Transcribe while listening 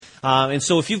And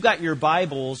so if you've got your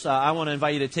Bibles, I want to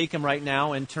invite you to take them right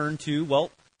now and turn to,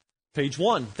 well, page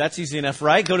 1. That's easy enough,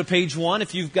 right? Go to page 1.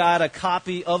 If you've got a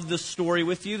copy of the story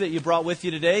with you that you brought with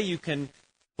you today, you can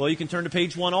turn to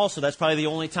page 1 also. That's probably the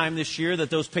only time this year that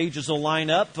those pages will line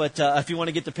up. But if you want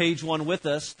to get to page 1 with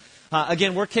us,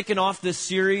 again, we're kicking off this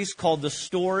series called The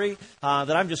Story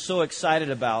that I'm just so excited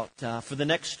about for the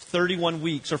next 31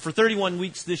 weeks, or for 31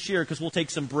 weeks this year, because we'll take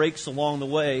some breaks along the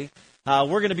way.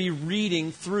 We're going to be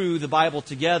reading through the Bible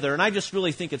together, and I just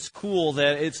really think it's cool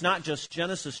that it's not just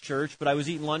Genesis Church, but I was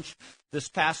eating lunch this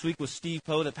past week with Steve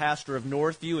Poe, the pastor of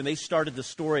Northview, and they started the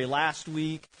story last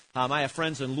week. I have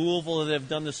friends in Louisville that have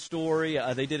done the story.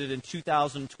 They did it in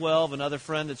 2012. Another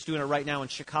friend that's doing it right now in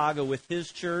Chicago with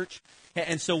his church.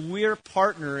 And so we're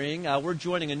partnering, we're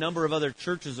joining a number of other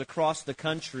churches across the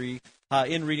country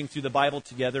in reading through the Bible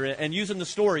together and using the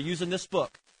story, using this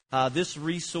book. This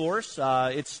resource,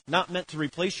 it's not meant to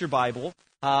replace your Bible,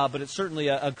 but it's certainly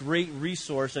a great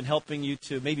resource in helping you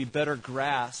to maybe better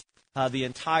grasp the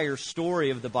entire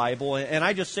story of the Bible. And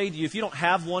I just say to you, if you don't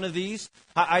have one of these,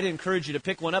 I'd encourage you to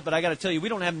pick one up, but I got to tell you, we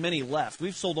don't have many left.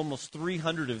 We've sold almost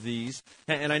 300 of these,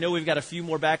 and I know we've got a few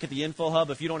more back at the Info Hub.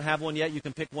 If you don't have one yet, you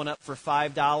can pick one up for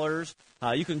 $5.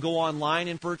 You can go online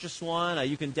and purchase one.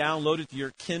 You can download it to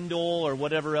your Kindle or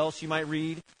whatever else you might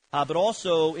read. But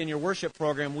also in your worship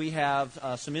program, we have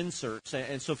some inserts.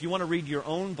 And so if you want to read your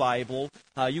own Bible,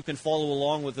 you can follow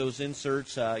along with those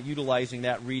inserts utilizing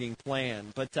that reading plan.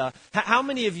 But how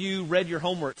many of you read your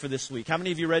homework for this week? How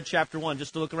many of you read chapter 1,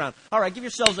 just to look around? All right, give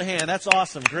yourselves a hand. That's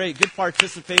awesome. Great. Good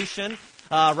participation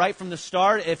right from the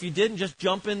start. If you didn't, just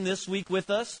jump in this week with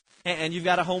us. And you've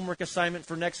got a homework assignment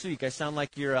for next week. I sound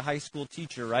like you're a high school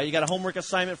teacher, right? You got a homework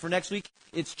assignment for next week.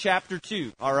 It's chapter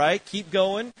 2, all right? Keep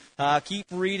going. Keep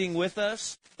reading with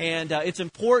us. And it's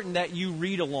important that you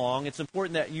read along. It's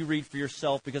important that you read for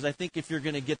yourself, because I think if you're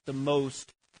going to get the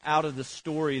most out of the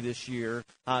story this year,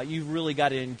 you've really got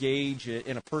to engage it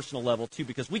in a personal level, too,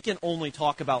 because we can only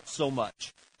talk about so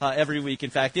much every week.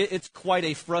 In fact, it's quite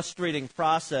a frustrating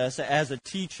process as a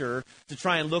teacher to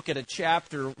try and look at a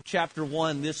chapter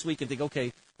 1 this week and think,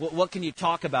 okay, what can you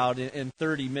talk about in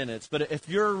 30 minutes? But if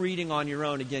you're reading on your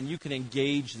own, again, you can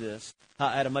engage this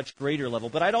at a much greater level.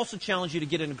 But I'd also challenge you to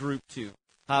get in a group, too.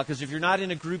 Because if you're not in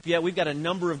a group yet, we've got a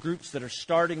number of groups that are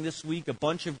starting this week, a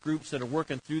bunch of groups that are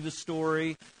working through the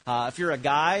story. If you're a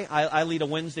guy, I lead a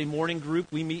Wednesday morning group.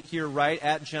 We meet here right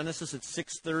at Genesis at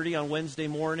 6:30 on Wednesday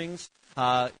mornings.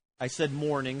 I said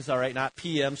mornings, all right, not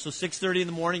p.m. So 6:30 in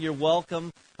the morning, you're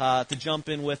welcome to jump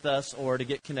in with us or to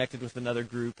get connected with another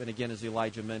group. And again, as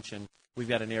Elijah mentioned, we've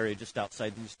got an area just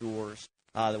outside these doors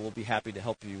that will be happy to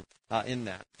help you in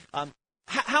that.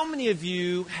 How many of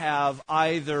you have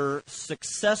either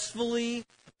successfully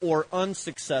or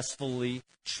unsuccessfully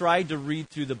tried to read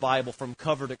through the Bible from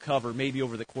cover to cover, maybe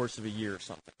over the course of a year or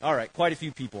something? All right, quite a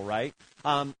few people, right?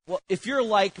 Well, if you're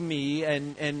like me,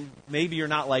 and maybe you're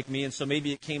not like me, and so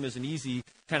maybe it came as an easy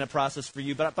kind of process for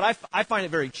you, but I find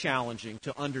it very challenging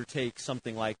to undertake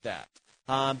something like that.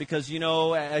 Because,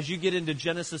 as you get into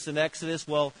Genesis and Exodus,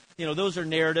 well, those are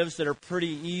narratives that are pretty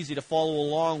easy to follow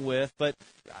along with, but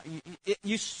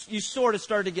you sort of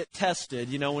start to get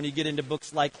tested, when you get into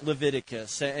books like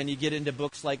Leviticus and you get into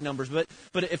books like Numbers. But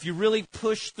if you really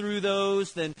push through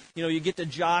those, then, you get to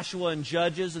Joshua and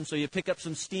Judges, and so you pick up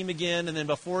some steam again, and then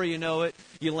before you know it,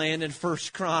 you land in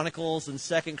First Chronicles and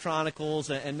Second Chronicles,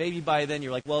 and maybe by then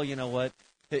you're like, well, you know what?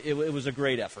 It was a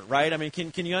great effort, right? I mean,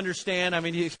 can you understand? I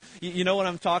mean, you know what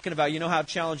I'm talking about. You know how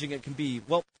challenging it can be.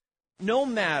 Well, no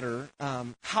matter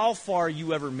how far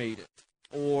you ever made it,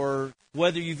 or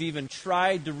whether you've even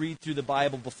tried to read through the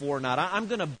Bible before or not, I'm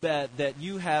going to bet that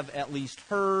you have at least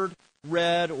heard,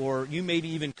 read, or you maybe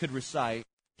even could recite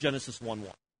Genesis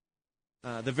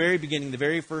 1:1. The very beginning, the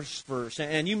very first verse.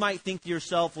 And you might think to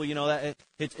yourself, well, that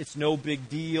it's no big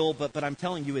deal, but I'm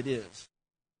telling you it is.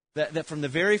 That from the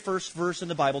very first verse in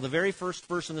the Bible, the very first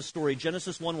verse in the story,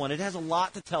 Genesis 1:1, it has a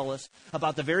lot to tell us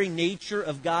about the very nature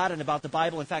of God and about the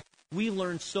Bible. In fact, we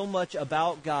learn so much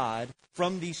about God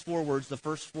from these 4 words, the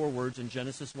first 4 words in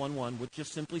Genesis 1:1, which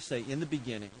just simply say, in the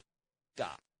beginning,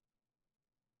 God.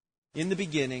 In the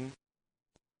beginning,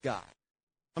 God.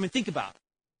 I mean, think about it.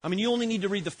 I mean, you only need to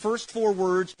read the first 4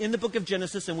 words in the book of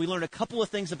Genesis, and we learn a couple of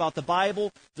things about the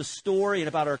Bible, the story, and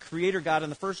about our Creator God.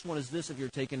 And the first one is this, if you're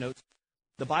taking notes.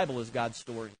 The Bible is God's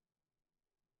story.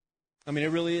 I mean, it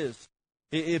really is.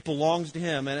 It belongs to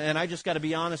Him. And I just got to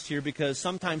be honest here, because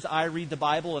sometimes I read the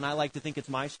Bible and I like to think it's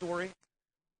my story.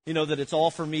 that it's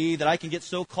all for me, that I can get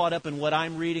so caught up in what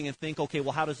I'm reading and think, okay,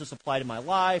 well, how does this apply to my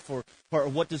life? Or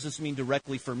what does this mean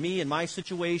directly for me in my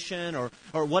situation? Or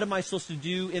what am I supposed to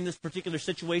do in this particular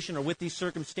situation or with these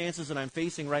circumstances that I'm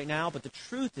facing right now? But the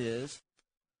truth is,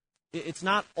 it's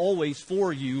not always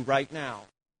for you right now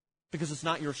because it's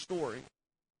not your story.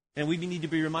 And we need to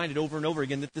be reminded over and over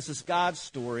again that this is God's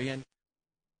story. And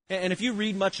if you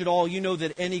read much at all, you know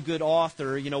that any good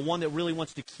author, one that really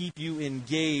wants to keep you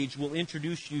engaged, will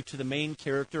introduce you to the main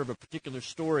character of a particular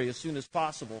story as soon as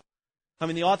possible. I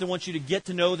mean, the author wants you to get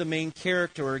to know the main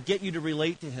character or get you to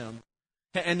relate to him.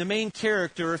 And the main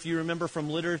character, if you remember from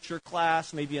literature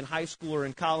class, maybe in high school or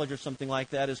in college or something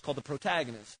like that, is called the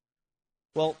protagonist.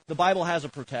 Well, the Bible has a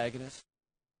protagonist,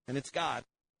 and it's God.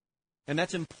 And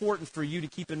that's important for you to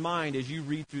keep in mind as you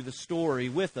read through the story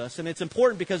with us. And it's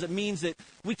important because it means that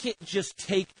we can't just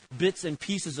take bits and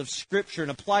pieces of Scripture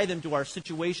and apply them to our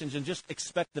situations and just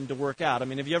expect them to work out. I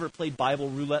mean, have you ever played Bible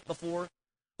roulette before?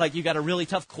 Like, you got a really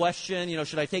tough question,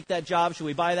 should I take that job? Should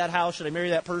we buy that house? Should I marry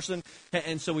that person?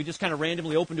 And so we just kind of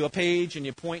randomly open to a page and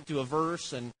you point to a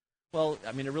verse and, well,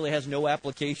 I mean, it really has no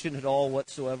application at all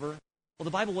whatsoever. Well,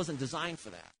 the Bible wasn't designed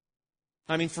for that.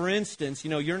 I mean, for instance,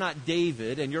 you're not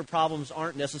David, and your problems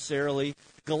aren't necessarily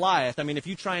Goliath. I mean, if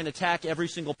you try and attack every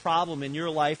single problem in your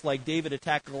life like David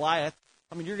attacked Goliath,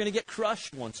 I mean, you're going to get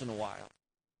crushed once in a while.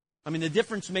 I mean, the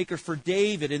difference maker for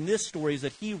David in this story is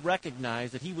that he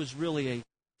recognized that he was really a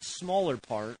smaller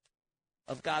part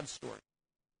of God's story.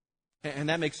 And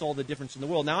that makes all the difference in the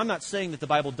world. Now, I'm not saying that the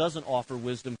Bible doesn't offer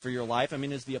wisdom for your life. I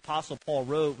mean, as the Apostle Paul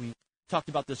wrote, we talked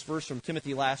about this verse from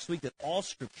Timothy last week, that all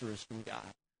Scripture is from God.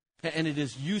 And it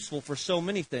is useful for so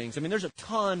many things. I mean, there's a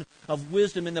ton of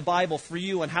wisdom in the Bible for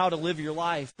you on how to live your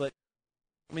life. But,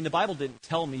 I mean, the Bible didn't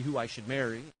tell me who I should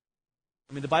marry.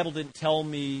 I mean, the Bible didn't tell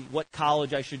me what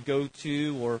college I should go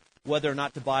to or whether or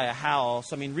not to buy a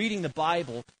house. I mean, reading the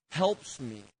Bible helps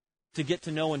me to get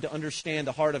to know and to understand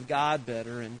the heart of God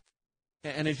better.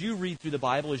 And as you read through the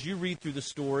Bible, as you read through the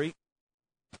story,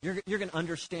 you're going to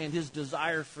understand His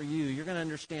desire for you. You're going to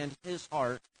understand His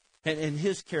heart and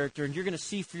His character, and you're going to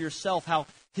see for yourself how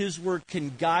His Word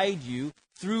can guide you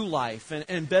through life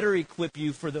and better equip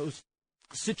you for those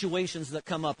situations that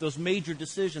come up, those major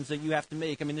decisions that you have to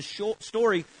make. I mean, the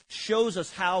story shows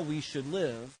us how we should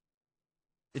live.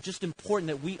 It's just important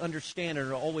that we understand and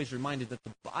are always reminded that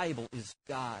the Bible is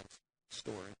God's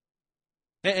story.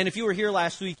 And if you were here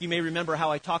last week, you may remember how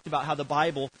I talked about how the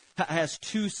Bible has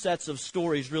two sets of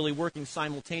stories really working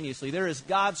simultaneously. There is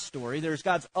God's story, there's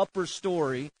God's upper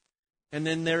story, and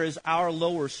then there is our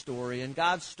lower story. And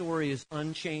God's story is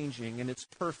unchanging and it's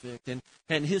perfect.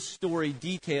 And His story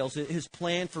details His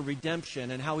plan for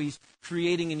redemption and how He's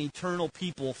creating an eternal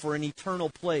people for an eternal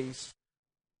place.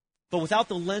 But without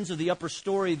the lens of the upper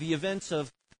story, the events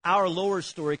of our lower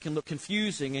story can look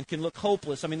confusing and can look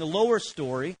hopeless. I mean, the lower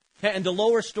story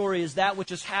is that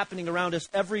which is happening around us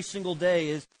every single day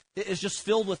is just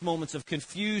filled with moments of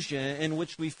confusion in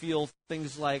which we feel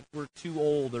things like we're too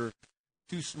old or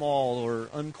too small or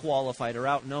unqualified or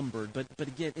outnumbered. But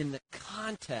again, in the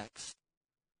context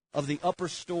of the upper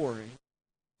story,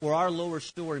 where our lower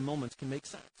story moments can make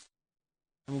sense.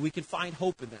 I mean, we can find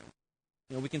hope in them.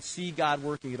 We can see God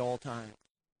working at all times.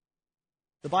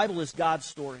 The Bible is God's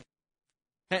story.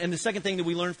 And the second thing that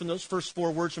we learn from those first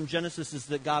four words from Genesis is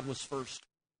that God was first.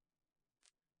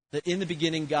 That in the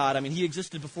beginning, God, I mean, He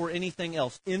existed before anything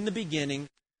else. In the beginning,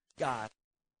 God.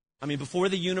 I mean, before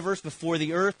the universe, before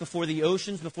the earth, before the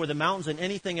oceans, before the mountains, and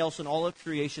anything else in all of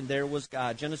creation, there was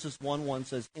God. Genesis 1:1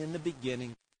 says, in the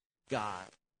beginning, God.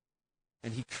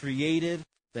 And He created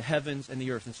the heavens and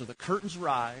the earth. And so the curtains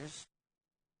rise,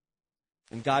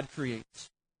 and God creates.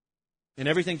 And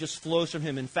everything just flows from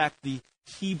Him. In fact, the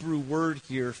Hebrew word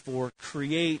here for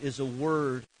create is a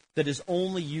word that is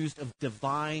only used of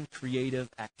divine creative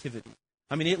activity.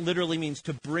 I mean, it literally means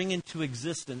to bring into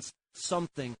existence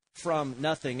something from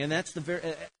nothing. And that's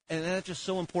that's just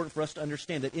so important for us to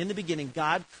understand that in the beginning,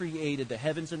 God created the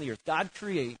heavens and the earth. God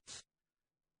creates,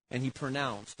 and He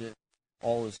pronounced it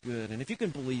all is good. And if you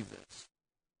can believe this,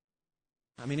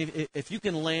 I mean, if you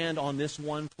can land on this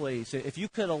one place, if you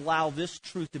could allow this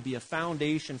truth to be a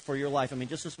foundation for your life, I mean,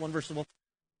 just this one verse, well,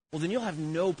 then you'll have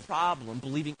no problem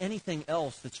believing anything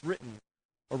else that's written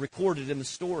or recorded in the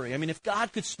story. I mean, if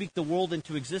God could speak the world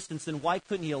into existence, then why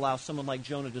couldn't He allow someone like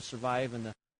Jonah to survive in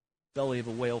the belly of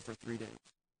a whale for 3 days?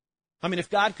 I mean, if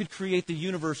God could create the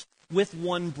universe with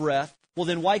one breath, well,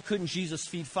 then why couldn't Jesus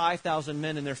feed 5,000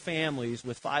 men and their families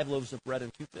with 5 loaves of bread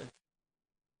and 2 fish?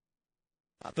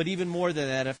 But even more than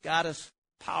that, if God is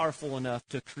powerful enough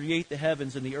to create the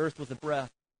heavens and the earth with a breath,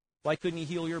 why couldn't He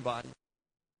heal your body?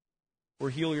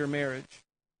 Or heal your marriage?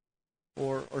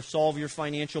 or solve your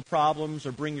financial problems,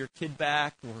 or bring your kid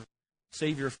back, or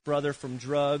save your brother from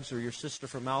drugs or your sister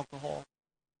from alcohol?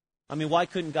 I mean, why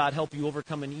couldn't God help you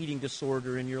overcome an eating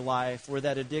disorder in your life or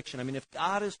that addiction? I mean, if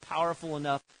God is powerful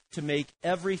enough to make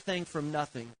everything from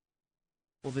nothing,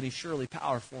 well, then He's surely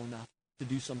powerful enough to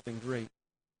do something great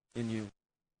in you.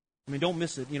 I mean, don't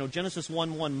miss it. You know, Genesis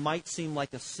 1:1 might seem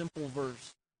like a simple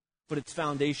verse, but it's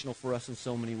foundational for us in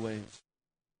so many ways.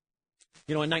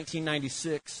 You know, in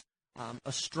 1996,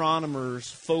 astronomers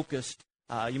focused,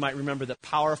 you might remember, the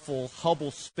powerful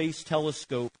Hubble Space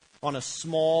Telescope on a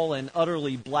small and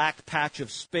utterly black patch of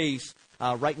space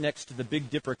right next to the Big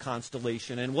Dipper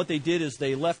constellation. And what they did is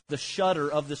they left the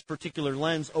shutter of this particular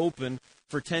lens open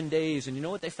for 10 days. And you know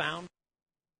what they found?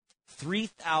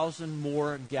 3,000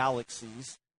 more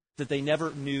galaxies that they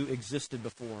never knew existed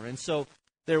before. And so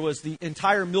there was the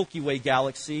entire Milky Way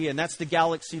galaxy, and that's the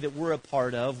galaxy that we're a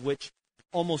part of, which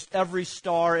almost every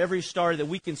star that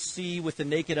we can see with the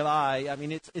naked eye, I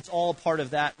mean, it's all part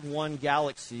of that one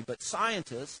galaxy. But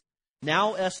scientists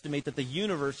now estimate that the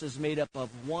universe is made up of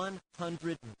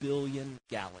 100 billion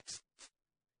galaxies.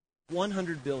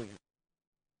 100 billion.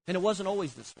 And it wasn't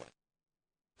always this way.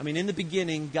 I mean, in the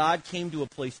beginning, God came to a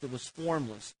place that was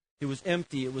formless. It was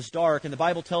empty. It was dark. And the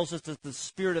Bible tells us that the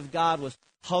Spirit of God was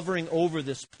hovering over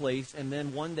this place. And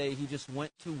then one day, He just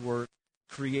went to work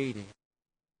creating.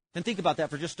 And think about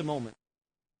that for just a moment.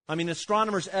 I mean,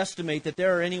 astronomers estimate that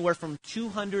there are anywhere from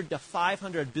 200 to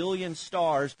 500 billion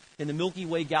stars in the Milky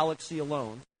Way galaxy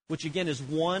alone, which again is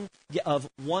one of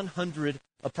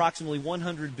approximately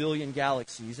 100 billion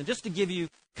galaxies. And just to give you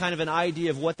kind of an idea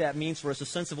of what that means for us, a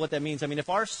sense of what that means, I mean, if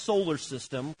our solar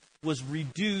system was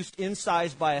reduced in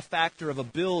size by a factor of 1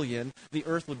 billion, the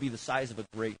Earth would be the size of a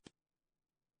grape.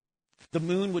 The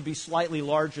moon would be slightly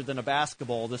larger than a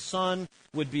basketball. The sun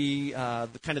would be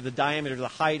the diameter, the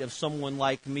height of someone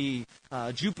like me.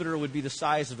 Jupiter would be the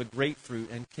size of a grapefruit.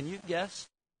 And can you guess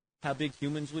how big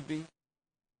humans would be?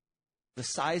 The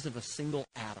size of a single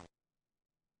atom.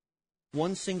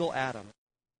 One single atom.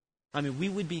 I mean, we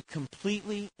would be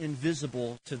completely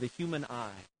invisible to the human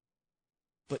eye.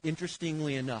 But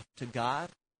interestingly enough, to God,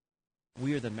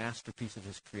 we are the masterpiece of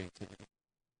His creativity.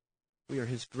 We are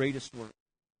His greatest work.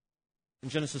 In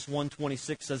Genesis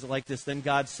 1:26 says it like this: Then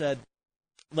God said,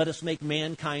 "Let us make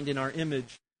mankind in our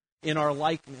image, in our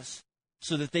likeness,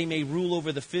 so that they may rule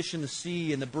over the fish in the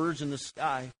sea and the birds in the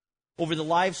sky, over the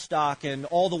livestock and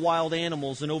all the wild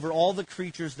animals, and over all the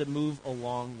creatures that move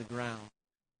along the ground."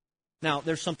 Now,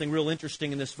 there's something real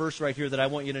interesting in this verse right here that I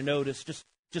want you to notice.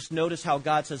 Just notice how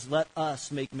God says, "Let us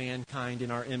make mankind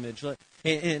in our image,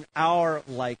 in our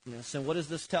likeness." And what does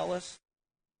this tell us?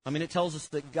 I mean, it tells us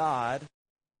that God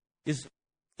is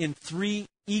in 3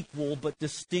 equal but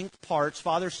distinct parts,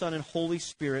 Father, Son, and Holy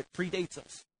Spirit, predates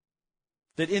us.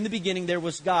 That in the beginning there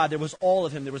was God, there was all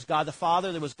of Him. There was God the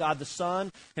Father, there was God the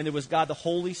Son, and there was God the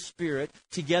Holy Spirit,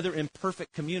 together in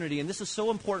perfect community. And this is so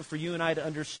important for you and I to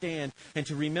understand and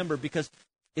to remember, because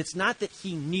it's not that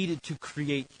He needed to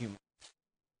create humans.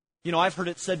 You know, I've heard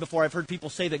it said before, I've heard people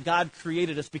say that God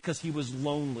created us because He was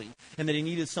lonely, and that He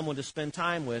needed someone to spend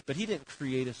time with. But He didn't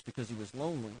create us because He was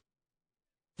lonely.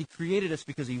 He created us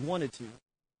because He wanted to.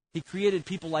 He created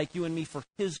people like you and me for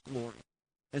His glory,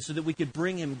 and so that we could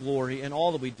bring Him glory in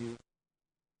all that we do.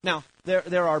 Now,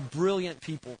 there are brilliant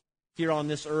people here on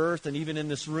this earth and even in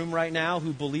this room right now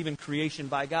who believe in creation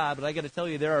by God, but I got to tell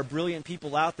you, there are brilliant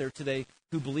people out there today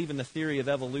who believe in the theory of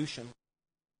evolution.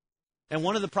 And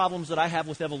one of the problems that I have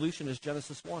with evolution is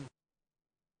Genesis 1.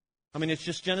 I mean, it's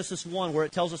just Genesis 1 where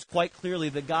it tells us quite clearly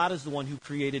that God is the one who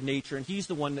created nature, and He's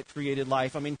the one that created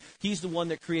life. I mean, He's the one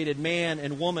that created man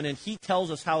and woman, and He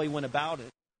tells us how He went about it.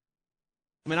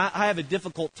 I mean, I have a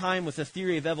difficult time with the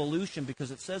theory of evolution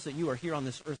because it says that you are here on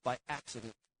this earth by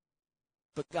accident.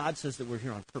 But God says that we're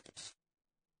here on purpose.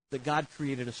 That God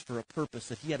created us for a purpose,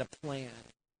 that He had a plan,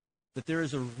 that there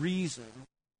is a reason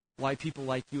why people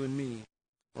like you and me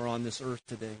are on this earth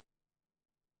today.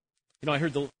 You know, I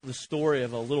heard the story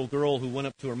of a little girl who went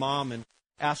up to her mom and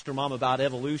asked her mom about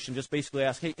evolution, just basically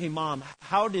asked, hey, Mom,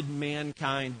 how did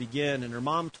mankind begin? And her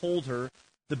mom told her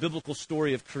the biblical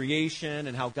story of creation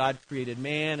and how God created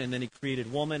man, and then He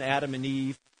created woman, Adam and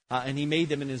Eve, and He made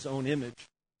them in His own image.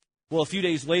 Well, a few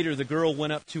days later, the girl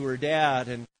went up to her dad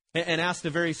and asked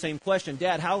the very same question.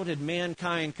 Dad, how did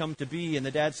mankind come to be? And the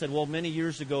dad said, well, many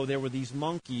years ago there were these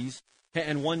monkeys,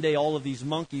 and one day all of these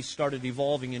monkeys started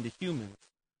evolving into humans.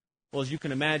 Well, as you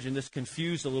can imagine, this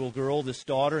confused the little girl, this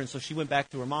daughter, and so she went back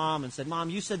to her mom and said, Mom,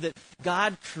 you said that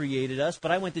God created us,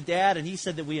 but I went to Dad and he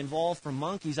said that we evolved from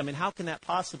monkeys. I mean, how can that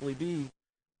possibly be?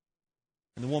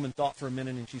 And the woman thought for a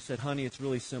minute and she said, honey, it's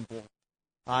really simple.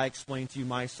 I explained to you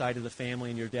my side of the family,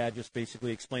 and your dad just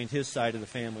basically explained his side of the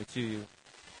family to you.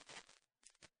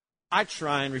 I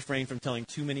try and refrain from telling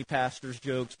too many pastors'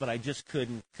 jokes, but I just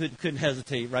couldn't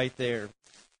hesitate right there.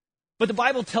 But the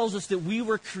Bible tells us that we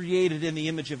were created in the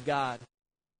image of God,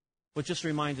 which just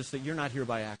reminds us that you're not here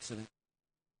by accident.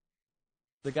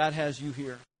 That God has you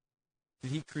here,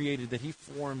 that He created, that He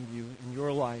formed you in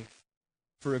your life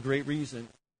for a great reason.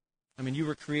 I mean, you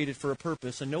were created for a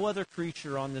purpose, and no other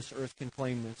creature on this earth can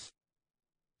claim this.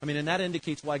 I mean, and that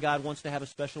indicates why God wants to have a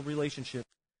special relationship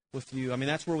with you. I mean,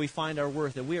 that's where we find our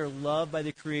worth, that we are loved by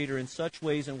the Creator in such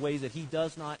ways and ways that He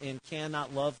does not and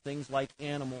cannot love things like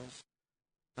animals.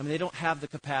 I mean, they don't have the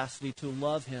capacity to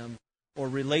love Him or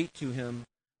relate to Him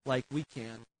like we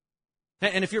can.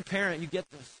 And if you're a parent, you get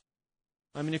this.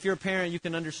 I mean, if you're a parent, you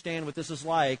can understand what this is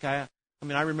like. I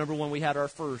remember when we had our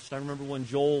first. I remember when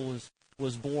Joel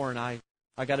was born. I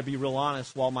got to be real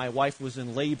honest. While my wife was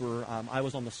in labor, I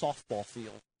was on the softball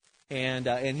field. And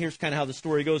here's kind of how the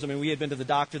story goes. I mean, we had been to the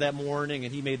doctor that morning,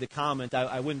 and he made the comment,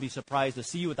 I wouldn't be surprised to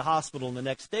see you at the hospital in the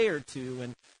next day or two.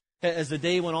 And as the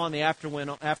day went on, the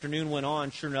afternoon went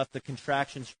on, sure enough, the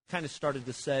contractions kind of started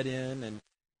to set in.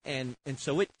 And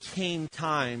so it came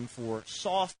time for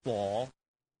softball,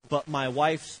 but my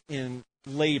wife's in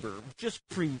labor, just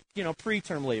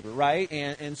preterm labor, right?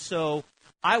 And so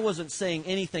I wasn't saying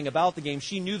anything about the game.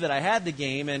 She knew that I had the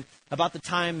game, and about the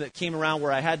time that came around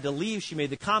where I had to leave, she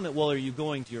made the comment, well, are you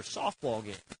going to your softball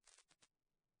game?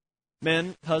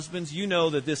 Men, husbands, you know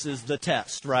that this is the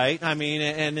test, right? I mean,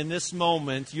 and in this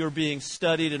moment, you're being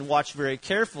studied and watched very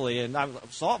carefully, and I'm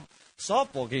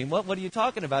softball game, what are you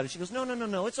talking about? And she goes,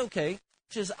 no, it's okay.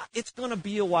 She says, it's going to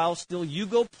be a while still. You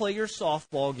go play your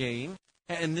softball game,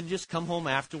 and then just come home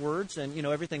afterwards, and,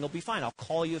 everything will be fine. I'll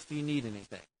call you if you need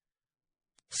anything.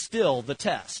 Still the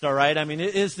test, all right? I mean,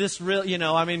 is this real,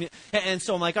 and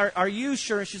so I'm like, are you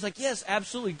sure? And she's like, yes,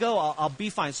 absolutely, go, I'll be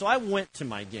fine. So I went to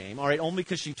my game, all right, only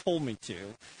because she told me to.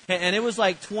 And it was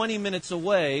like 20 minutes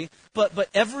away, but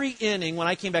every inning, when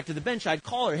I came back to the bench, I'd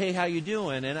call her, hey, how you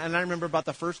doing? And I remember about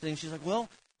the first inning, she's like, well,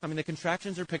 the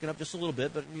contractions are picking up just a little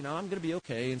bit, but, I'm going to be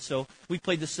okay. And so we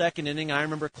played the second inning. I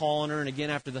remember calling her, and again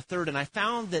after the third, and I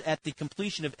found that at the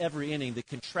completion of every inning, the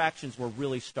contractions were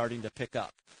really starting to pick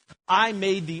up. I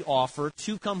made the offer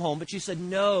to come home, but she said,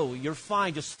 no, you're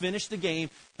fine. Just finish the game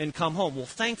and come home. Well,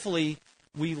 thankfully,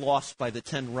 we lost by the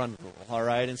 10-run rule, all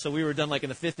right? And so we were done like in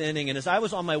the fifth inning, and as I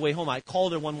was on my way home, I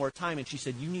called her one more time, and she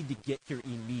said, you need to get here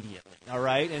immediately, all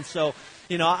right? And so,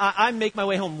 I make my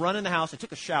way home, run in the house. I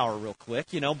took a shower real quick,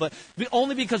 but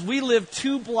only because we lived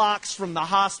 2 blocks from the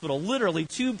hospital, literally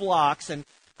 2 blocks, and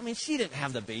she didn't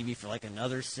have the baby for like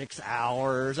another 6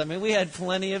 hours. We had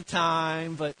plenty of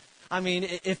time, but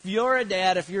if you're a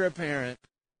dad, if you're a parent,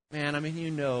 man,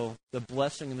 the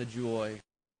blessing and the joy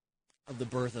of the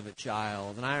birth of a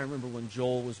child. And I remember when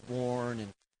Joel was born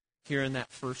and hearing that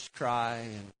first cry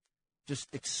and just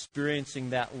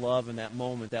experiencing that love in that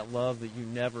moment, that love that you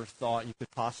never thought you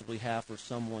could possibly have for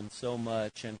someone so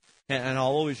much. And I'll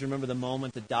always remember the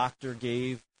moment the doctor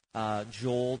gave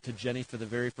Joel to Jenny for the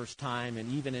very first time,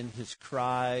 and even in his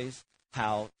cries,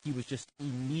 how he was just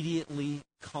immediately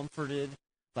comforted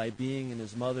by being in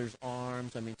his mother's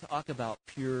arms. Talk about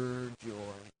pure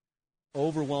joy,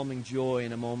 overwhelming joy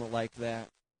in a moment like that.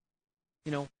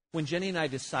 When Jenny and I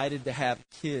decided to have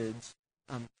kids,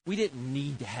 we didn't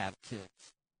need to have kids.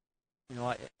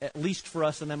 At least for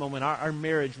us in that moment, our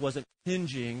marriage wasn't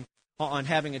hinging on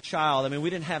having a child. We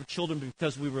didn't have children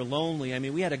because we were lonely.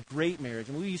 We had a great marriage,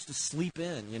 and we used to sleep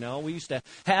in, We used to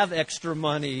have extra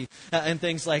money and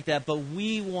things like that, but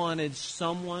we wanted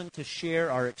someone to share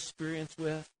our experience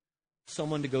with,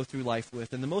 someone to go through life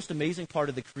with. And the most amazing part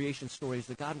of the creation story is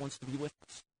that God wants to be with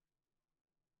us.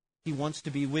 He wants to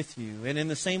be with you. And in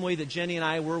the same way that Jenny and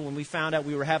I were when we found out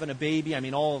we were having a baby,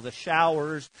 all of the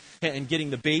showers and getting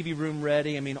the baby room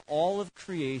ready, all of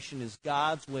creation is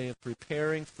God's way of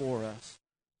preparing for us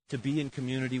to be in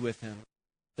community with Him.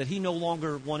 That He no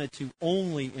longer wanted to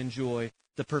only enjoy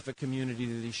the perfect community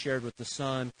that He shared with the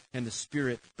Son and the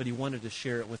Spirit, but He wanted to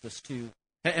share it with us too.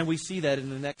 And we see that in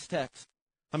the next text.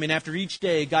 After each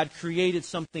day, God created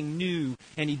something new,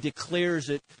 and He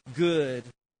declares it good.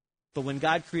 But when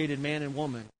God created man and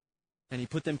woman, and He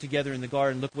put them together in the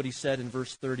garden, look what He said in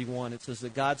verse 31. It says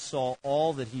that God saw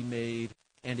all that He made,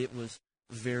 and it was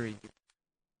very good.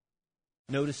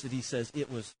 Notice that He says it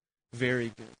was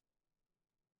very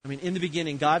good. In the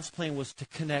beginning, God's plan was to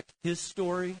connect His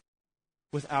story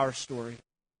with our story,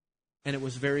 and it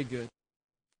was very good.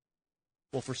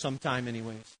 Well, for some time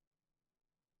anyways.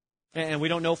 And we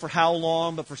don't know for how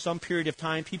long, but for some period of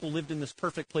time, people lived in this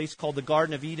perfect place called the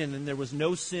Garden of Eden, and there was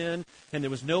no sin, and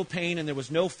there was no pain, and there was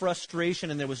no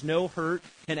frustration, and there was no hurt,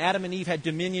 and Adam and Eve had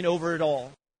dominion over it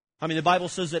all. I mean, the Bible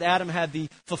says that Adam had the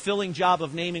fulfilling job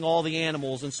of naming all the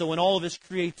animals, and so in all of his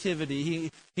creativity,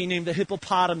 he named the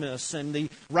hippopotamus, and the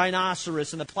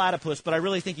rhinoceros, and the platypus, but I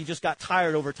really think he just got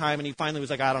tired over time, and he finally was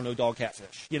like, I don't know, dog,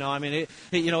 catfish.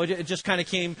 It just kind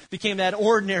of became that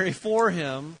ordinary for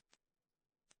him.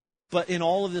 But in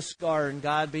all of this garden,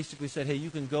 God basically said, hey, you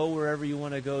can go wherever you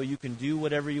want to go. You can do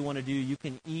whatever you want to do. You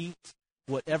can eat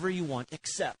whatever you want,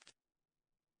 except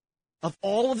of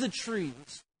all of the trees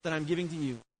that I'm giving to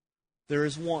you, there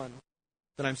is one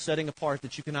that I'm setting apart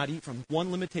that you cannot eat from. One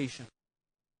limitation.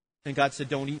 And God said,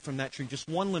 don't eat from that tree. Just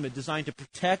one limit designed to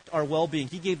protect our well-being.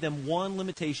 He gave them one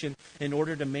limitation in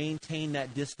order to maintain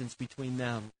that distance between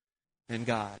them and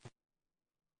God.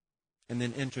 And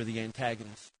then enter the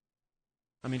antagonist.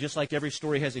 I mean, just like every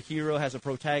story has a hero, has a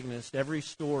protagonist, every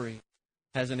story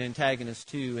has an antagonist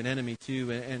too, an enemy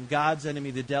too. And God's enemy,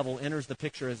 the devil, enters the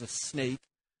picture as a snake,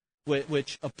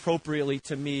 which appropriately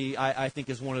to me, I think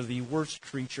is one of the worst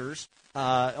creatures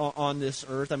on this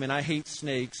earth. I mean, I hate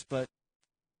snakes, but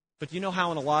you know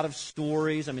how in a lot of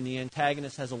stories, I mean, the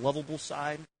antagonist has a lovable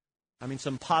side? I mean,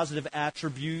 some positive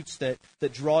attributes that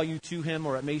draw you to him,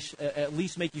 or it may at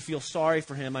least make you feel sorry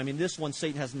for him. I mean, this one,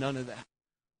 Satan has none of that.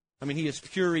 I mean, he is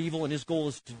pure evil, and his goal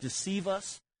is to deceive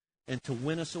us and to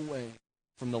win us away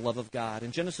from the love of God.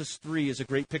 And Genesis 3 is a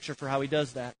great picture for how he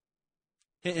does that.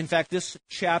 In fact, this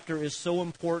chapter is so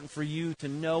important for you to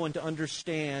know and to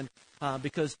understand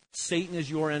because Satan is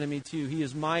your enemy too. He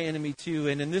is my enemy too.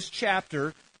 And in this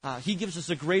chapter, he gives us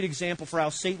a great example for how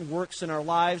Satan works in our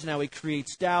lives and how he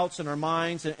creates doubts in our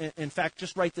minds. In fact,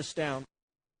 just write this down,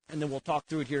 and then we'll talk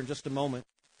through it here in just a moment.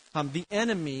 The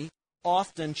enemy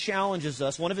often challenges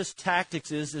us. One of his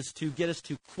tactics is to get us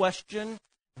to question,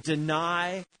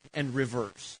 deny, and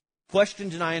reverse. Question,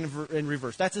 deny, and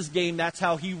reverse. That's his game. That's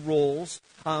how he rolls.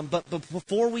 But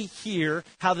before we hear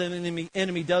how the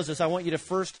enemy does this, I want you to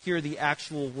first hear the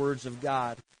actual words of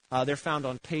God. They're found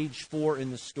on page 4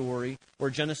 in the story, or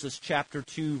Genesis chapter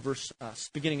 2,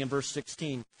 beginning in verse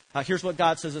 16. Here's what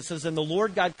God says. It says, "And the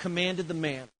Lord God commanded the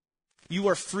man, 'You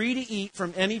are free to eat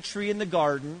from any tree in the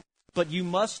garden, but you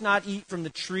must not eat from the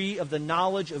tree of the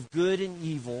knowledge of good and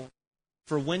evil,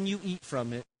 for when you eat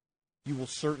from it, you will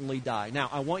certainly die.'" Now,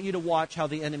 I want you to watch how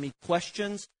the enemy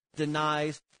questions,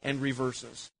 denies, and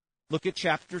reverses. Look at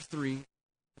chapter 3,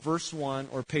 verse 1,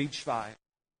 or page 5.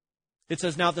 It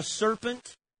says, "Now the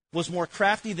serpent was more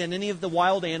crafty than any of the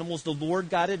wild animals the Lord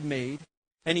God had made,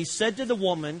 and he said to the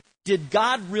woman, 'Did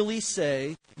God really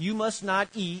say, you must not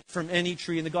eat from any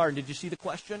tree in the garden?'" Did you see the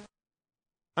question?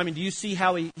 I mean, do you see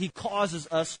how he causes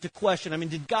us to question? I mean,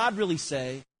 did God really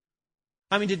say?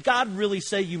 I mean, did God really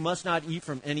say you must not eat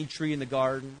from any tree in the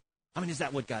garden? I mean, is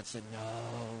that what God said?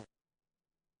 No.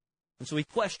 And so he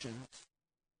questions.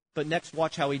 But next,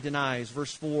 watch how he denies.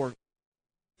 Verse 4,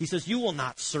 he says, "You will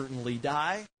not certainly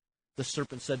die," the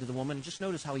serpent said to the woman. And just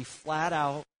notice how he flat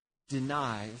out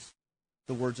denies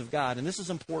the words of God. And this is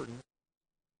important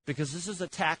because this is a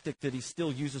tactic that he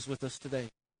still uses with us today.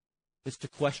 It's to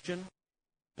question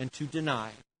and to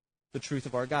deny the truth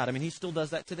of our God. I mean, he still does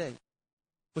that today.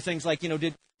 With things like,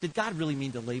 did God really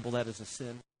mean to label that as a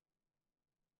sin?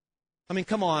 I mean,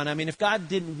 come on. I mean, if God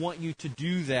didn't want you to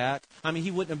do that, I mean,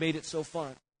 he wouldn't have made it so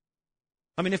fun.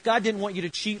 I mean, if God didn't want you to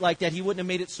cheat like that, he wouldn't have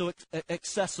made it so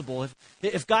accessible.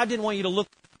 If God didn't want you to look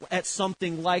at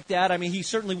something like that, I mean, he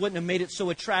certainly wouldn't have made it so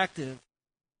attractive.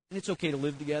 And it's okay to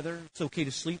live together. It's okay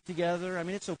to sleep together. I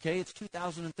mean, it's okay. It's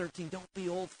 2013. Don't be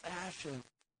old-fashioned.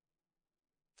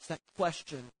 It's that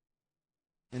question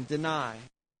and deny.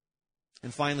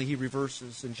 And finally, he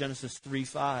reverses in Genesis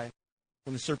 3:5,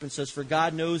 when the serpent says, "For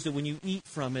God knows that when you eat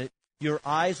from it, your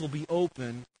eyes will be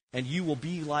open, and you will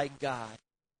be like God,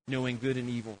 knowing good and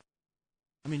evil."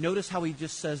 I mean, notice how he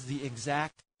just says the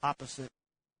exact opposite.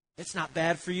 It's not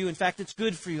bad for you. In fact, it's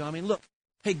good for you. I mean, look,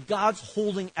 hey, God's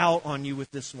holding out on you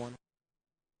with this one.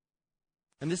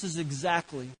 And this is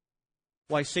exactly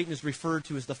why Satan is referred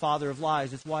to as the father of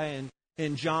lies. It's why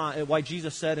why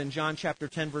Jesus said in John chapter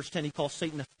 10, verse 10, he calls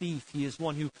Satan a thief. He is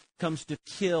one who comes to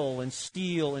kill and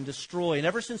steal and destroy. And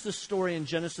ever since this story in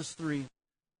Genesis 3,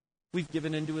 we've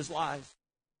given into his lies.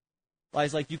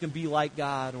 Lies like you can be like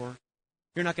God, or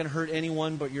you're not going to hurt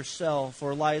anyone but yourself,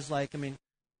 or lies like,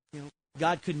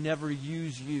 God could never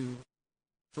use you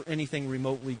for anything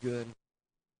remotely good. And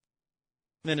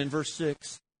then in verse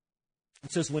 6,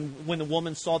 it says, when the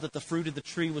woman saw that the fruit of the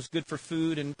tree was good for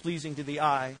food and pleasing to the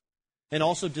eye, and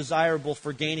also desirable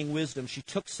for gaining wisdom, she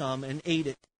took some and ate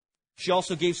it. She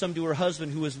also gave some to her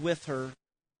husband who was with her,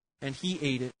 and he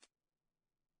ate it.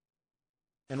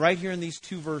 And right here in these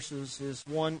two verses is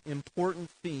one important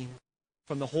theme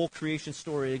from the whole creation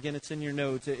story. Again, it's in your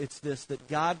notes. It's this, that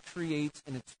God creates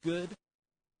and it's good,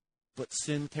 but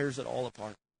sin tears it all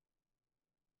apart.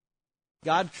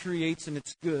 God creates and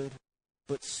it's good,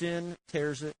 but sin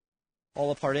tears it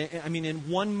all apart. I mean, in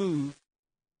one move,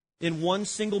 in one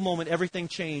single moment, everything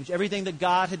changed. Everything that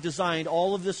God had designed,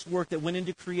 all of this work that went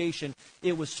into creation,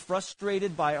 it was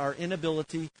frustrated by our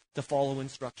inability to follow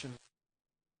instructions.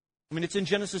 I mean, it's in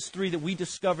Genesis 3 that we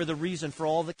discover the reason for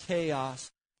all the chaos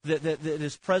that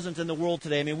is present in the world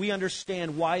today. I mean, we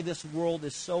understand why this world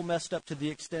is so messed up to the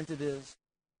extent it is.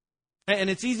 And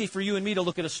it's easy for you and me to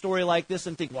look at a story like this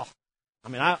and think, well, I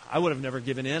mean, I would have never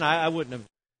given in. I wouldn't have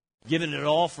given it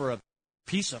all for a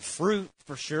piece of fruit,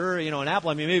 for sure. You know, an apple.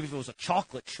 I mean, maybe if it was a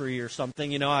chocolate tree or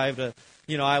something, I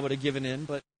would have given in.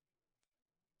 But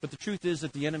the truth is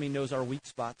that the enemy knows our weak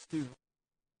spots too.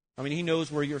 I mean, he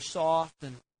knows where you're soft,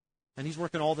 and he's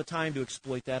working all the time to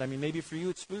exploit that. I mean, maybe for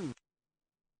you it's food.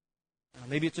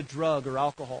 Maybe it's a drug or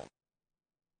alcohol.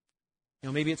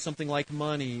 Maybe it's something like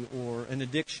money or an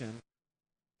addiction.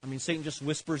 I mean, Satan just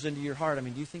whispers into your heart, I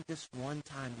mean, do you think this one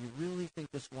time, do you really think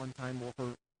this one time will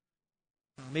hurt?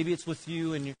 Maybe it's with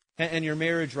you and your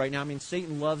marriage right now. I mean,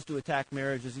 Satan loves to attack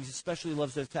marriages. He especially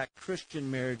loves to attack Christian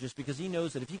marriages because he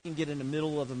knows that if he can get in the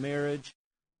middle of a marriage,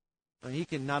 he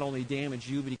can not only damage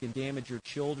you, but he can damage your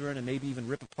children and maybe even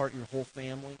rip apart your whole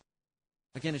family.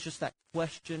 Again, it's just that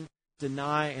question,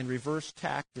 deny, and reverse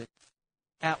tactic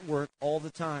at work all the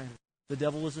time. The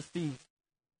devil is a thief.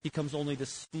 He comes only to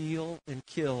steal and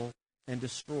kill and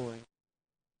destroy.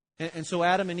 And so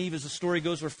Adam and Eve, as the story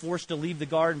goes, were forced to leave the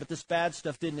garden, but this bad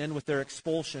stuff didn't end with their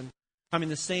expulsion. I mean,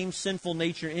 the same sinful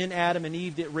nature in Adam and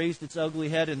Eve that raised its ugly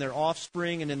head in their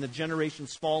offspring and in the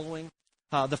generations following.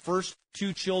 The first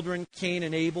two children, Cain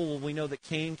and Abel, well, we know that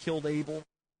Cain killed Abel.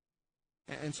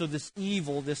 And so this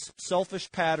evil, this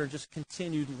selfish pattern just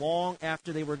continued long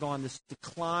after they were gone. This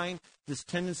decline, this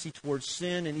tendency towards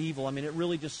sin and evil, I mean, it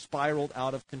really just spiraled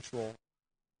out of control.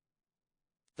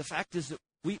 The fact is that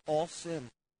we all sin.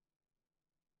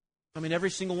 I mean,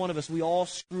 every single one of us, we all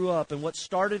screw up. And what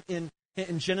started in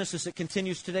Genesis, it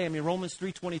continues today. I mean, Romans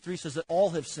 3:23 says that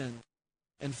all have sinned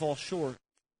and fall short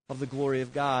of the glory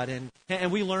of God.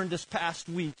 And we learned this past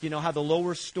week, how the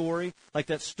lower story, like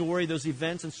that story, those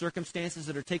events and circumstances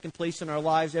that are taking place in our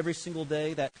lives every single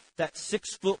day, that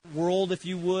 6-foot world, if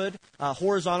you would,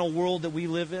 horizontal world that we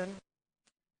live in,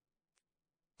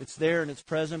 it's there and it's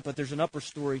present, but there's an upper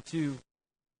story too.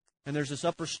 And there's this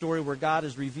upper story where God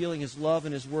is revealing His love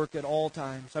and His work at all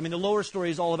times. I mean, the lower story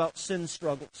is all about sin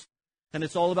struggles. And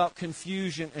it's all about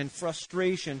confusion and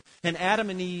frustration. And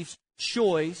Adam and Eve's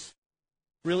choice,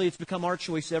 really, it's become our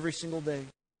choice every single day.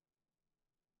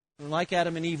 And like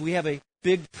Adam and Eve, we have a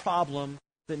big problem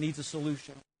that needs a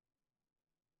solution.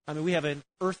 I mean, we have an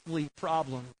earthly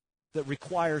problem that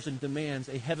requires and demands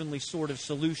a heavenly sort of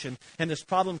solution. And this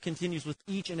problem continues with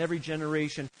each and every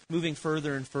generation, moving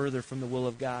further and further from the will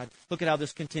of God. Look at how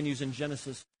this continues in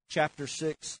Genesis chapter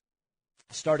 6.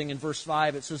 Starting in verse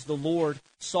 5, it says, "The Lord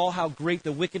saw how great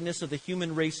the wickedness of the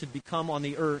human race had become on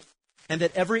the earth, and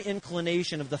that every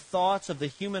inclination of the thoughts of the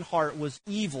human heart was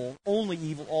evil, only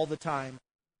evil all the time.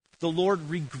 The Lord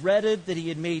regretted that He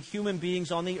had made human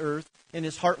beings on the earth, and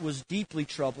His heart was deeply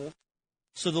troubled.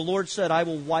 So the Lord said, I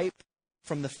will wipe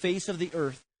from the face of the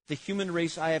earth the human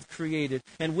race I have created,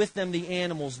 and with them the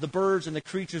animals, the birds, and the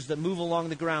creatures that move along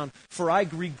the ground, for I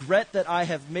regret that I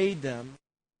have made them."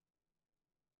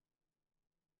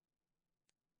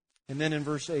 And then in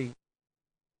verse 8,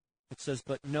 it says,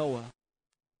 "But Noah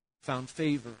found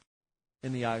favor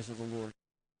in the eyes of the Lord."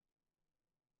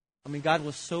 I mean, God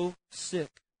was so sick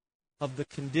of the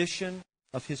condition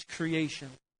of His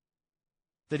creation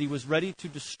that He was ready to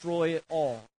destroy it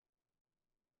all.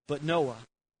 But Noah,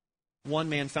 one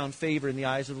man, found favor in the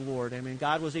eyes of the Lord. I mean,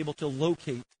 God was able to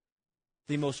locate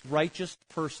the most righteous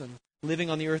person living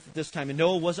on the earth at this time. And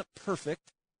Noah wasn't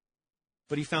perfect,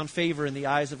 but he found favor in the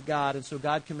eyes of God. And so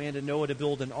God commanded Noah to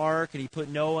build an ark, and He put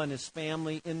Noah and his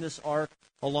family in this ark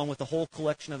along with a whole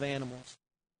collection of animals.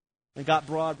 And God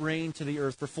brought rain to the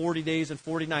earth for 40 days and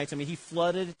 40 nights. I mean, He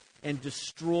flooded and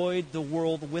destroyed the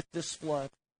world with this flood.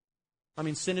 I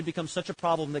mean, sin had become such a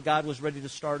problem that God was ready to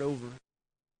start over.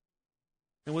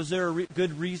 And was there a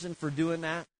good reason for doing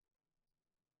that?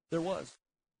 There was.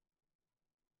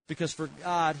 Because for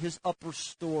God, His upper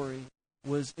story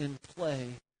was in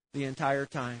play the entire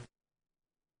time.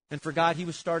 And for God, He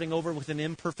was starting over with an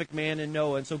imperfect man in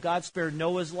Noah. And so God spared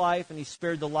Noah's life, and He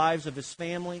spared the lives of his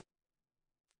family.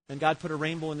 And God put a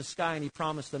rainbow in the sky, and he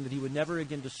promised them that he would never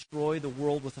again destroy the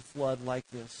world with a flood like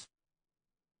this.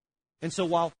 And so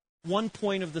while one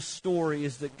point of the story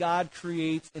is that God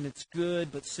creates and it's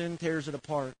good, but sin tears it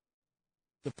apart,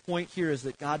 the point here is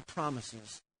that God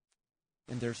promises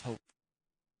and there's hope.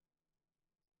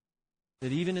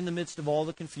 That even in the midst of all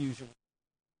the confusion,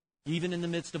 even in the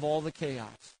midst of all the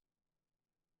chaos,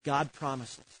 God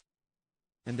promises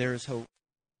and there is hope.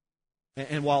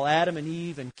 And while Adam and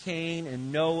Eve and Cain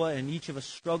and Noah and each of us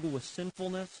struggle with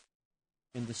sinfulness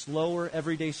in this lower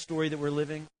everyday story that we're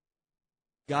living,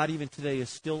 God even today is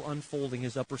still unfolding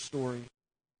his upper story.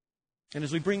 And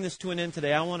as we bring this to an end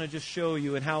today, I want to just show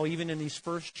you and how even in these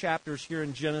first chapters here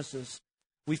in Genesis,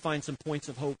 we find some points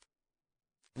of hope.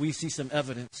 We see some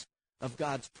evidence of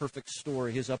God's perfect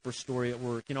story, his upper story at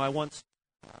work. You know, I once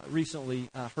recently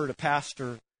heard a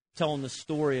pastor telling the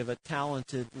story of a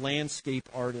talented landscape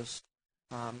artist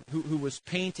who was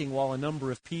painting while a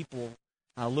number of people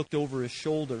looked over his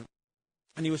shoulder.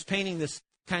 And he was painting this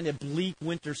kind of bleak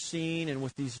winter scene and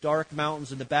with these dark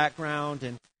mountains in the background.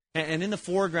 And in the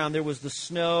foreground there was the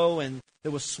snow and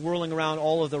that was swirling around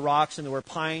all of the rocks, and there were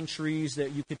pine trees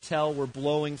that you could tell were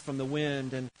blowing from the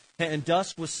wind. And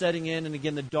dusk was setting in, and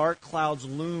again the dark clouds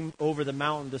loomed over the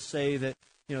mountain to say that,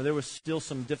 you know, there was still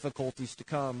some difficulties to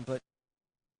come. But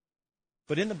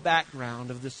in the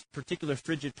background of this particular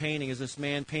frigid painting, as this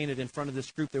man painted in front of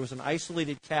this group, there was an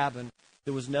isolated cabin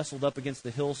that was nestled up against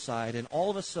the hillside. And all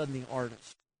of a sudden, the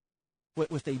artist,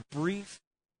 with a brief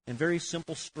and very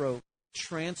simple stroke,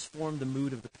 transformed the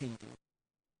mood of the painting.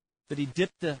 That he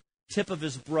dipped the tip of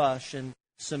his brush in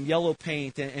some yellow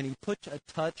paint, and he put a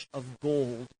touch of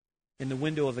gold in the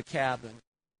window of a cabin.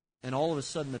 And all of a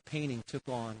sudden, the painting took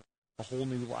on a whole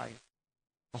new life,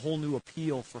 a whole new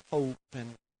appeal for hope,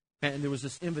 and there was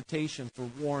this invitation for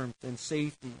warmth and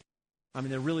safety. I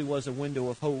mean, there really was a window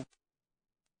of hope.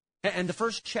 And the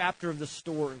first chapter of the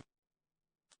story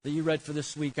that you read for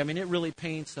this week, I mean, it really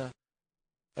paints a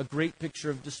great picture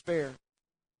of despair.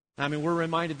 I mean, we're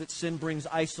reminded that sin brings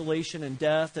isolation and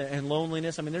death and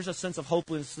loneliness. I mean, there's a sense of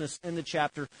hopelessness in the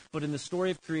chapter, but in the story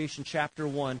of creation, chapter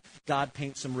 1, God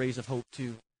paints some rays of hope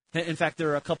too. In fact, there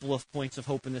are a couple of points of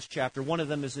hope in this chapter. One of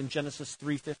them is in Genesis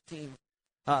 3:15.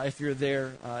 If you're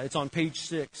there, it's on page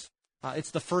 6.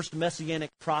 It's the first messianic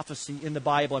prophecy in the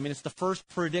Bible. I mean, it's the first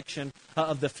prediction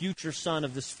of the future son,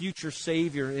 of this future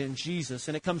Savior in Jesus.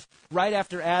 And it comes right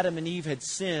after Adam and Eve had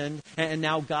sinned, and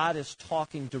now God is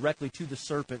talking directly to the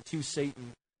serpent, to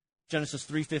Satan. Genesis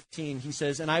 3:15, he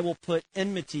says, "And I will put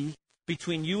enmity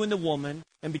between you and the woman,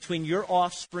 and between your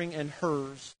offspring and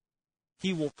hers.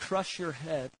 He will crush your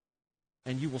head,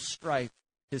 and you will strike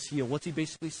his heel." What's he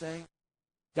basically saying?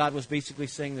 God was basically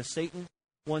saying to Satan,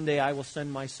 one day I will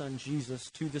send my son Jesus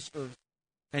to this earth,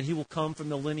 and he will come from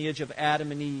the lineage of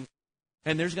Adam and Eve.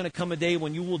 And there's going to come a day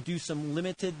when you will do some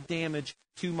limited damage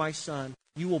to my son.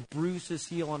 You will bruise his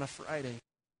heel on a Friday,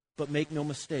 but make no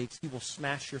mistakes, he will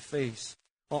smash your face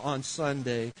on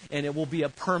Sunday, and it will be a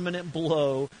permanent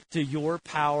blow to your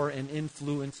power and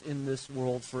influence in this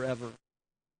world forever.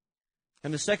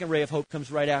 And the second ray of hope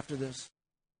comes right after this.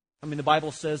 I mean, the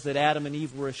Bible says that Adam and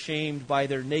Eve were ashamed by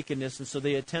their nakedness, and so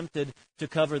they attempted to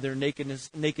cover their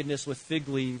nakedness with fig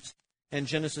leaves. And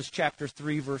Genesis chapter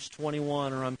 3, verse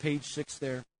 21, or on page 6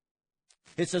 there,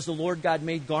 it says, "The Lord God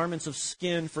made garments of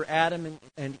skin for Adam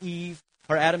and Eve,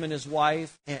 or Adam and his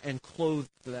wife, and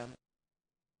clothed them."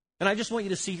 And I just want you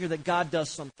to see here that God does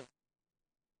something.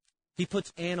 He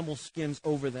puts animal skins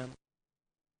over them.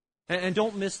 And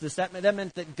don't miss this. That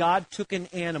meant that God took an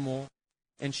animal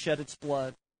and shed its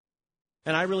blood.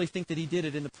 And I really think that he did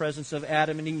it in the presence of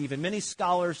Adam and Eve. And many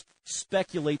scholars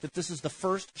speculate that this is the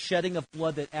first shedding of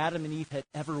blood that Adam and Eve had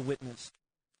ever witnessed.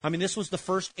 I mean, this was the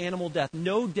first animal death.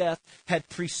 No death had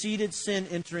preceded sin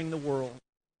entering the world.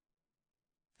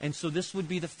 And so this would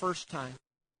be the first time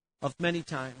of many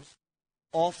times,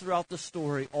 all throughout the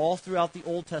story, all throughout the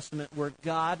Old Testament, where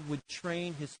God would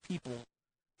train his people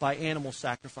by animal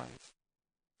sacrifice.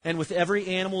 And with every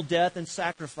animal death and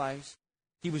sacrifice,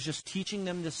 he was just teaching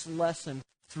them this lesson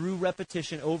through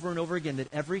repetition over and over again,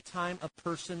 that every time a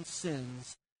person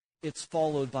sins, it's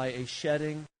followed by a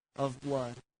shedding of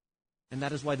blood. And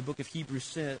that is why the book of Hebrews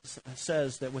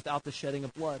says that without the shedding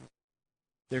of blood,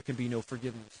 there can be no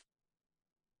forgiveness.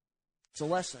 It's a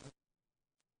lesson.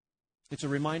 It's a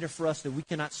reminder for us that we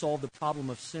cannot solve the problem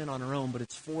of sin on our own, but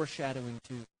it's foreshadowing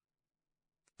too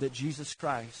that Jesus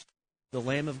Christ, the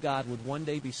Lamb of God, would one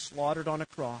day be slaughtered on a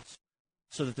cross,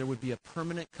 so that there would be a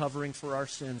permanent covering for our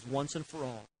sins once and for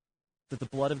all, that the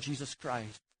blood of Jesus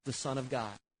Christ, the Son of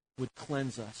God, would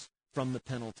cleanse us from the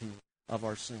penalty of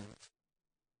our sins.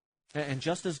 And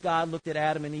just as God looked at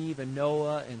Adam and Eve and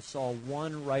Noah and saw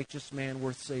one righteous man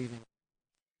worth saving,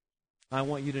 I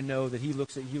want you to know that He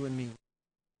looks at you and me,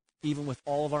 even with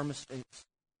all of our mistakes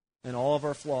and all of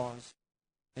our flaws,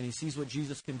 and He sees what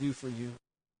Jesus can do for you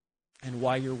and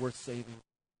why you're worth saving.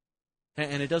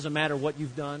 And it doesn't matter what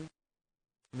you've done.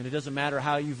 I mean, it doesn't matter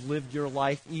how you've lived your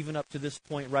life, even up to this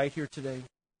point right here today.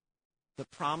 The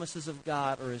promises of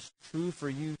God are as true for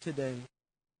you today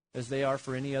as they are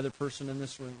for any other person in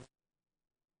this room.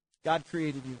 God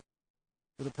created you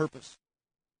with a purpose.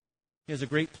 He has a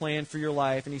great plan for your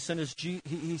life, and He sent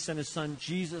His Son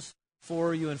Jesus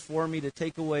for you and for me to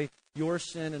take away your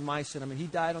sin and my sin. I mean, He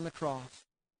died on the cross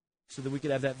so that we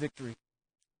could have that victory,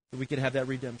 that we could have that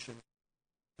redemption.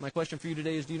 My question for you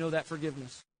today is, do you know that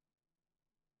forgiveness?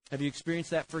 Have you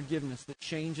experienced that forgiveness that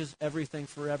changes everything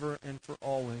forever and for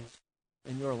always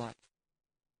in your life?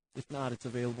 If not, it's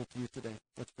available to you today.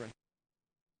 Let's pray.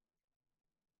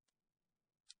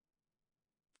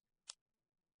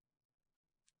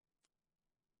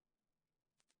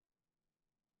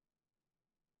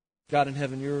 God in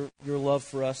heaven, your love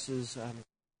for us is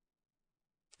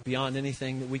beyond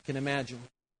anything that we can imagine.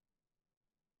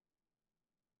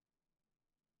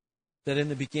 That in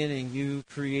the beginning you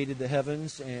created the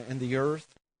heavens and the earth,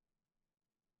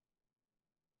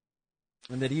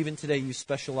 and that even today you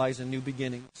specialize in new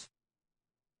beginnings.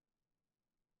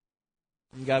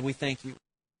 And God, we thank you.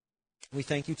 We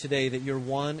thank you today that your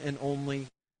one and only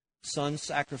Son's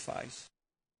sacrifice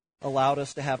allowed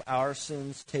us to have our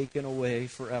sins taken away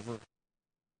forever.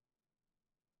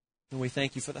 And we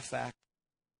thank you for the fact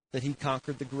that He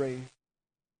conquered the grave,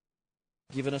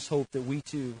 giving us hope that we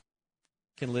too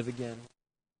can live again.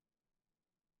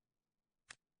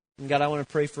 And God, I want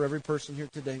to pray for every person here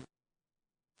today,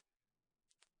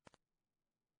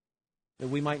 that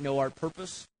we might know our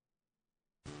purpose,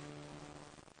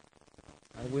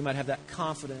 that we might have that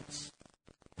confidence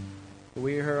that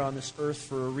we are here on this earth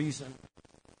for a reason,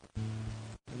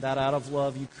 and that out of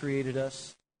love you created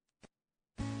us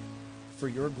for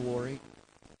your glory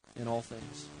in all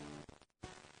things.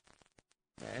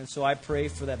 And so I pray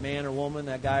for that man or woman,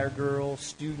 that guy or girl,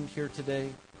 student here today,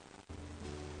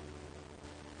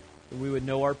 that we would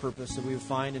know our purpose, that we would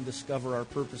find and discover our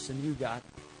purpose in you, God,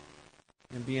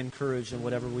 and be encouraged in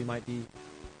whatever we might be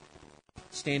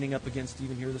standing up against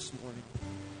even here this morning.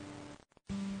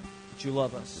 That you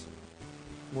love us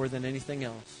more than anything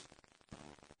else.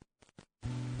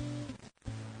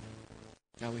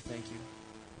 God, we thank you.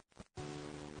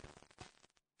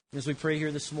 As we pray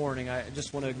here this morning, I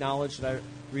just want to acknowledge that I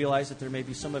realize that there may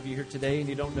be some of you here today and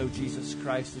you don't know Jesus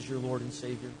Christ as your Lord and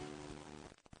Savior.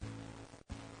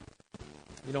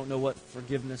 You don't know what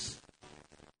forgiveness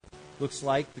looks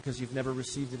like because you've never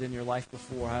received it in your life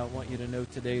before. I want you to know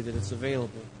today that it's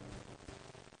available.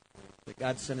 That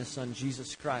God sent His Son,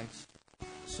 Jesus Christ,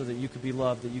 so that you could be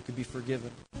loved, that you could be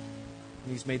forgiven.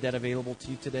 And He's made that available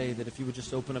to you today, that if you would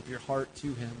just open up your heart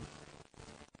to Him,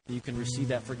 you can receive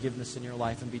that forgiveness in your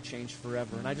life and be changed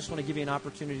forever. And I just want to give you an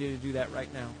opportunity to do that right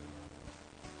now,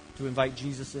 to invite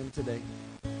Jesus in today.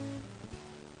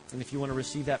 And if you want to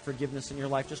receive that forgiveness in your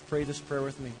life, just pray this prayer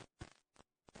with me.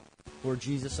 Lord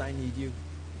Jesus, I need you.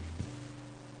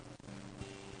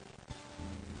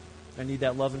 I need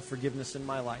that love and forgiveness in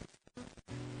my life.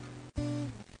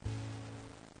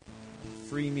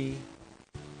 Free me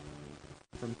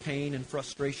from pain and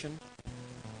frustration.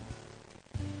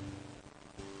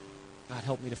 God,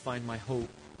 help me to find my hope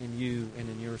in you and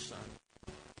in your Son,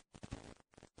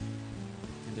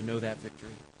 and to know that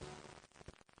victory.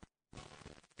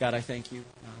 God, I thank you.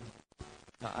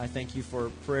 I thank you for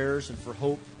prayers and for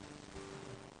hope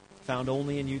found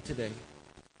only in you today,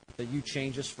 that you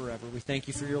change us forever. We thank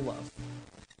you for your love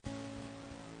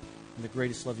and the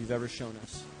greatest love you've ever shown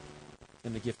us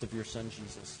in the gift of your Son,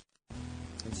 Jesus.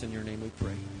 And it's in your name we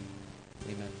pray.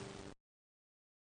 Amen.